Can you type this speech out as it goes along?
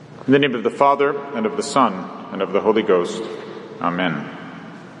In the name of the Father, and of the Son, and of the Holy Ghost. Amen.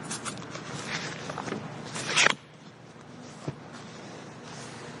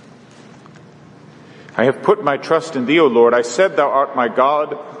 I have put my trust in Thee, O Lord. I said, Thou art my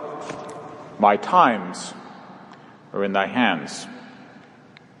God. My times are in Thy hands.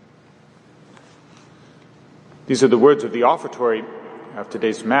 These are the words of the offertory of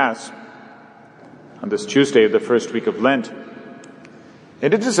today's Mass on this Tuesday of the first week of Lent.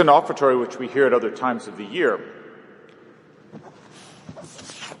 And it is an offertory which we hear at other times of the year.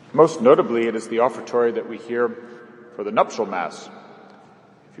 Most notably, it is the offertory that we hear for the nuptial Mass.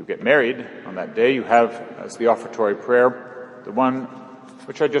 If you get married on that day, you have as the offertory prayer the one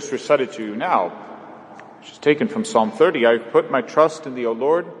which I just recited to you now, which is taken from Psalm 30. I have put my trust in Thee, O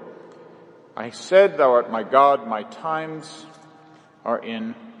Lord. I said, Thou art my God. My times are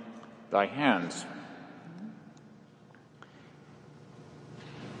in Thy hands.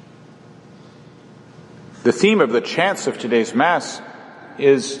 The theme of the chants of today's Mass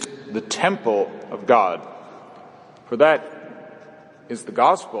is the temple of God. For that is the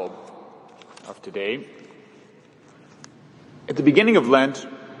gospel of today. At the beginning of Lent,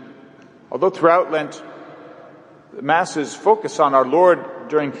 although throughout Lent the Masses focus on our Lord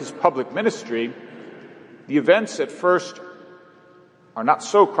during His public ministry, the events at first are not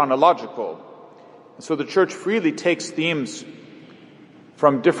so chronological. And so the Church freely takes themes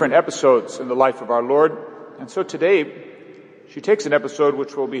from different episodes in the life of our Lord. And so today, she takes an episode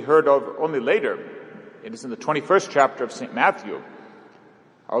which will be heard of only later. It is in the 21st chapter of St. Matthew,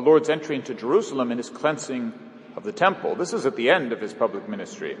 our Lord's entry into Jerusalem and His cleansing of the temple. This is at the end of His public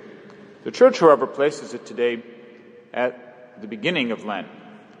ministry. The Church, however, places it today at the beginning of Lent.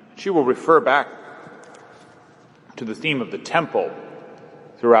 She will refer back to the theme of the temple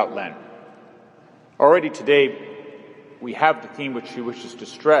throughout Lent. Already today, we have the theme which she wishes to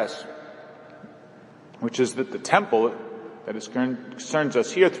stress, which is that the temple that concerns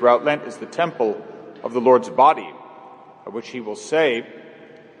us here throughout Lent is the temple of the Lord's body, of which He will say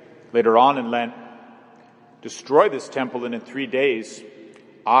later on in Lent, destroy this temple and in 3 days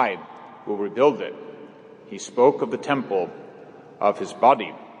I will rebuild it. He spoke of the temple of His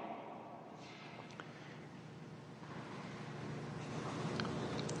body.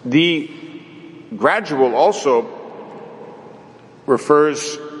 The gradual also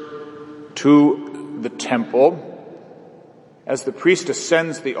refers to the temple. As the priest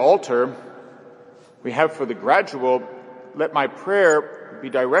ascends the altar, we have for the gradual, let my prayer be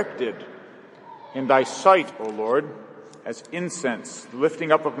directed in Thy sight, O Lord, as incense, the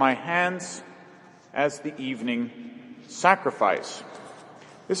lifting up of my hands as the evening sacrifice.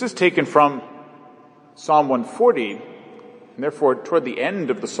 This is taken from Psalm 140, and therefore toward the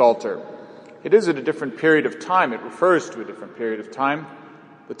end of the Psalter. It is at a different period of time. It refers to a different period of time,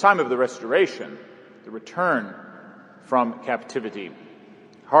 the time of the restoration, the return from captivity,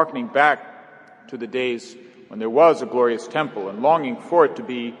 hearkening back to the days when there was a glorious temple and longing for it to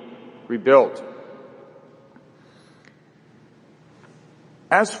be rebuilt.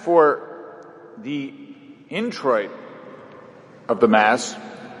 As for the introit of the Mass,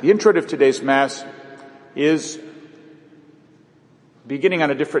 the introit of today's Mass is beginning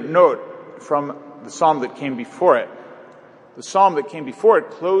on a different note from the psalm that came before it. The psalm that came before it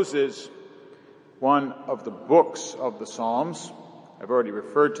closes one of the books of the Psalms. I've already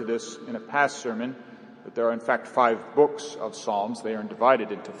referred to this in a past sermon, but there are in fact 5 books of Psalms. They are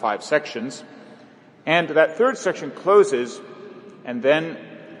divided into 5 sections. And that third section closes, and then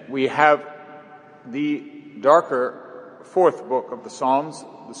we have the darker 4th book of the Psalms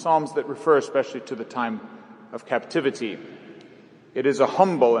that refer especially to the time of captivity. It is a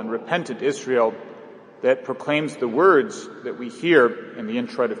humble and repentant Israel that proclaims the words that we hear in the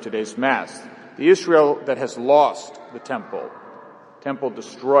introit of today's Mass. The Israel that has lost the temple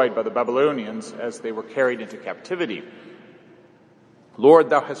destroyed by the Babylonians as they were carried into captivity. Lord,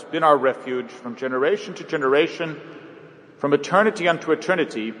 Thou hast been our refuge from generation to generation, from eternity unto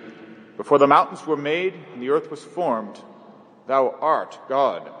eternity. Before the mountains were made and the earth was formed, Thou art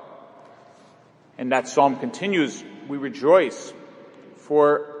God. And that psalm continues, we rejoice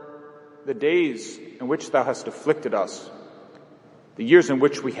for the days in which Thou hast afflicted us, the years in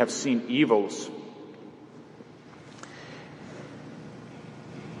which we have seen evils.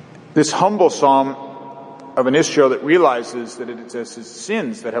 This humble psalm of an Israel that realizes that it is his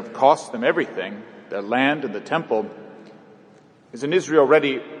sins that have cost them everything, their land and the temple, is an Israel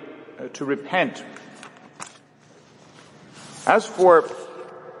ready to repent. As for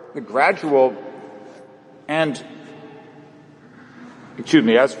the gradual as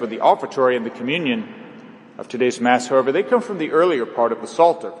for the offertory and the communion of today's Mass, however, they come from the earlier part of the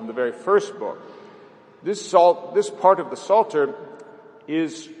Psalter, from the very first book. This part of the Psalter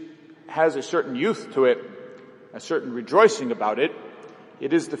has a certain youth to it, a certain rejoicing about it.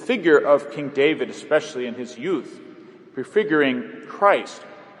 It is the figure of King David, especially in his youth, prefiguring Christ.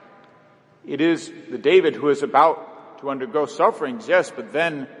 It is the David who is about to undergo sufferings, yes, but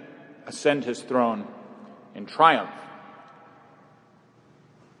then ascend his throne in triumph.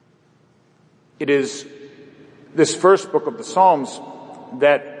 It is this first book of the Psalms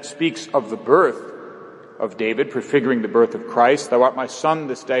that speaks of the birth of David, prefiguring the birth of Christ. Thou art my son,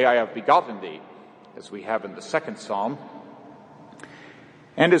 this day I have begotten thee, as we have in the second psalm.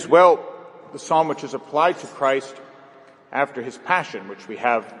 And as well, the psalm which is applied to Christ after his passion, which we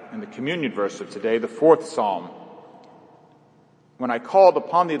have in the communion verse of today, the fourth psalm. When I called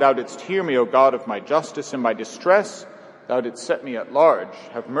upon thee, thou didst hear me, O God of my justice. In my distress, thou didst set me at large.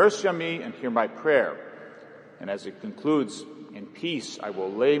 Have mercy on me and hear my prayer. And as it concludes, in peace I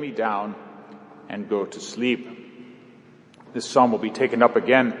will lay me down and go to sleep. This psalm will be taken up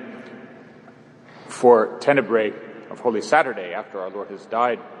again for Tenebrae of Holy Saturday, after our Lord has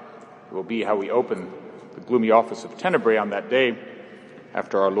died. It will be how we open the gloomy office of Tenebrae on that day,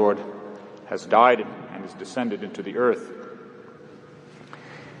 after our Lord has died and is descended into the earth.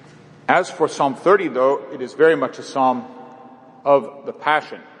 As for Psalm 30, though, it is very much a psalm of the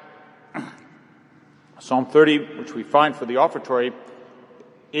Passion. Psalm 30, which we find for the offertory,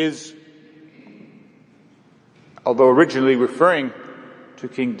 is, although originally referring to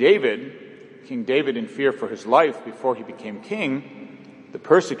King David in fear for his life before he became king, the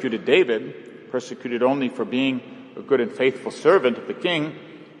persecuted David, persecuted only for being a good and faithful servant of the king,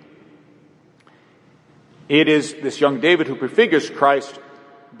 it is this young David who prefigures Christ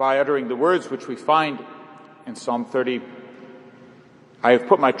by uttering the words which we find in Psalm 30, I have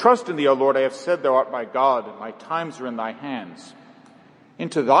put my trust in thee, O Lord. I have said, thou art my God, and my times are in thy hands.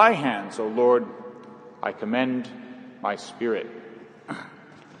 Into thy hands, O Lord, I commend my spirit.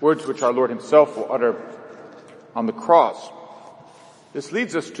 Words which our Lord himself will utter on the cross. This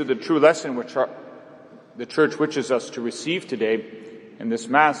leads us to the true lesson which the Church wishes us to receive today in this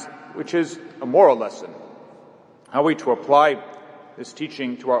Mass, which is a moral lesson. How are we to apply this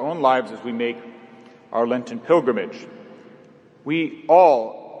teaching to our own lives as we make our Lenten pilgrimage? We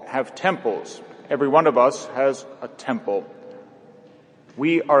all have temples. Every one of us has a temple.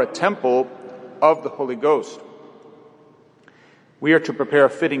 We are a temple of the Holy Ghost. We are to prepare a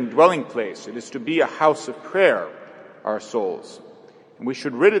fitting dwelling place. It is to be a house of prayer, our souls. And we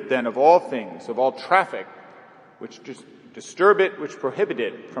should rid it then of all things, of all traffic, which disturb it, which prohibit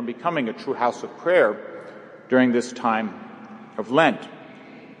it from becoming a true house of prayer during this time of Lent.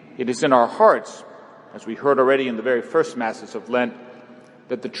 It is in our hearts, as we heard already in the very first Masses of Lent,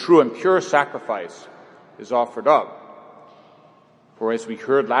 that the true and pure sacrifice is offered up. For as we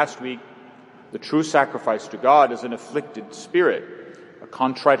heard last week, the true sacrifice to God is an afflicted spirit, a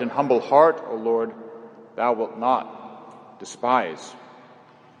contrite and humble heart, O Lord, thou wilt not despise.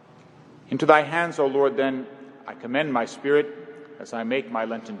 Into thy hands, O Lord, then, I commend my spirit as I make my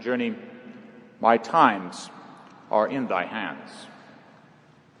Lenten journey. My times are in thy hands.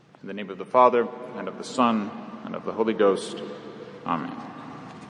 In the name of the Father, and of the Son, and of the Holy Ghost. Amen.